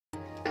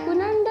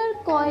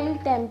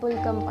Koil Temple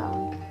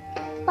Compound.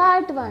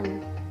 Part 1.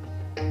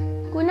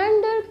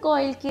 Kunnandarr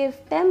Koil Cave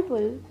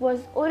Temple was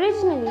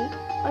originally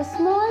a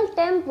small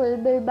temple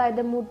built by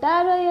the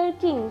Muttarayar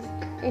kings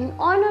in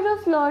honor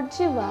of Lord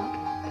Shiva,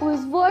 who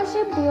is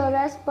worshipped here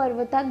as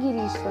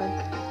Parvatagirishwar.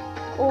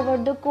 Over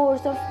the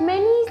course of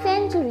many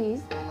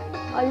centuries,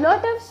 a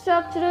lot of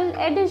structural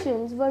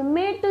additions were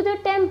made to the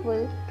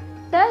temple,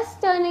 thus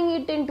turning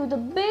it into the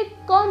big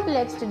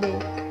complex today.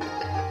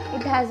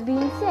 It has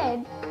been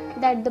said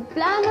that the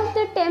plan of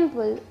the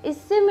temple is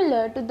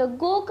similar to the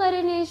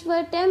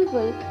Gokarneshwar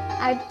temple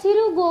at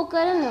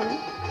Thirugokaranam,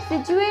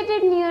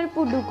 situated near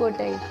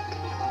Pudukkottai.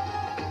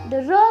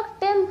 The rock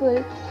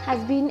temple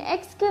has been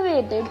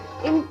excavated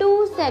in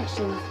two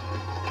sections.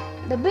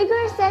 The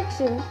bigger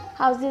section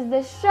houses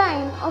the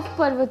shrine of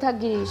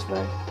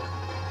Parvatagirishwar.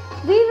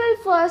 We will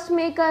first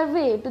make our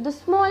way to the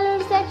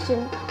smaller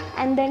section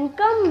and then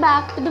come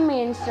back to the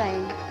main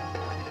shrine.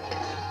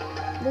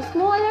 The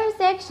smaller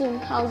section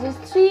houses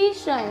three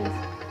shrines.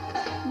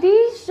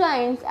 These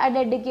shrines are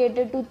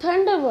dedicated to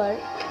Thundervar,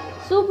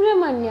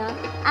 Subramanya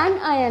and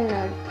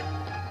Ayanar.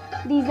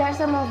 These are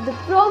some of the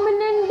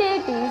prominent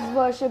deities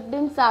worshipped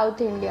in South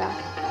India.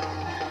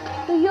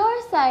 To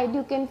your side,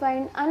 you can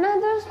find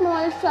another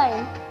small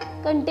shrine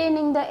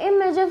containing the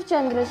image of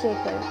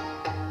Chandrasekhar.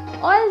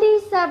 All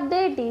these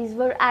sub-deities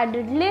were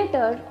added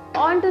later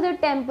onto the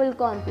temple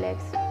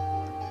complex.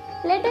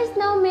 Let us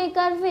now make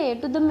our way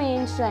to the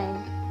main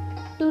shrine.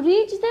 To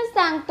reach the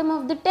sanctum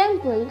of the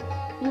temple,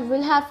 you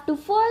will have to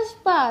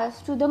first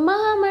pass through the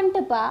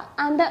Mahamantapa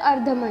and the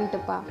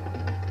Ardhamantapa.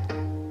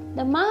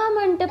 The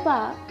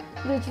Mahamantapa,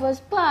 which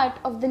was part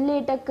of the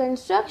later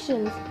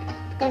constructions,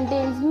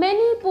 contains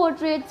many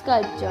portrait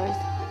sculptures.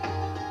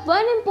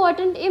 One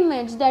important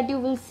image that you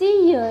will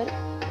see here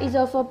is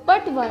of a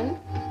Patwan,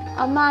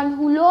 a man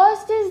who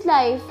lost his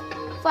life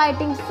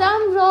fighting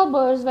some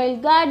robbers while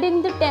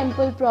guarding the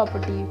temple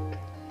property.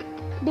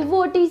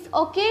 Devotees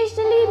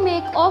occasionally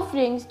make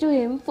offerings to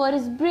him for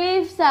his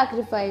brave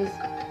sacrifice.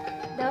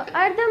 The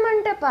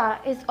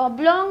Ardhamantapa is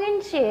oblong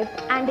in shape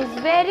and is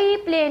very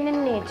plain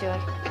in nature.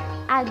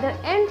 At the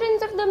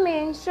entrance of the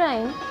main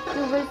shrine,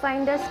 you will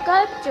find the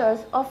sculptures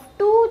of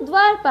two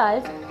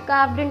Dwarpals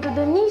carved into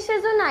the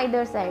niches on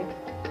either side.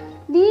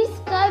 These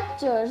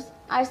sculptures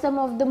are some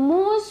of the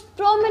most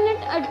prominent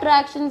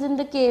attractions in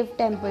the cave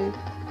temple.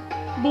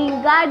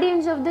 Being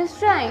guardians of the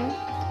shrine,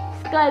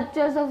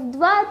 sculptures of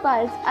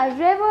Dwarpals are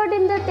revered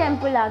in the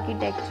temple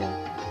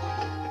architecture.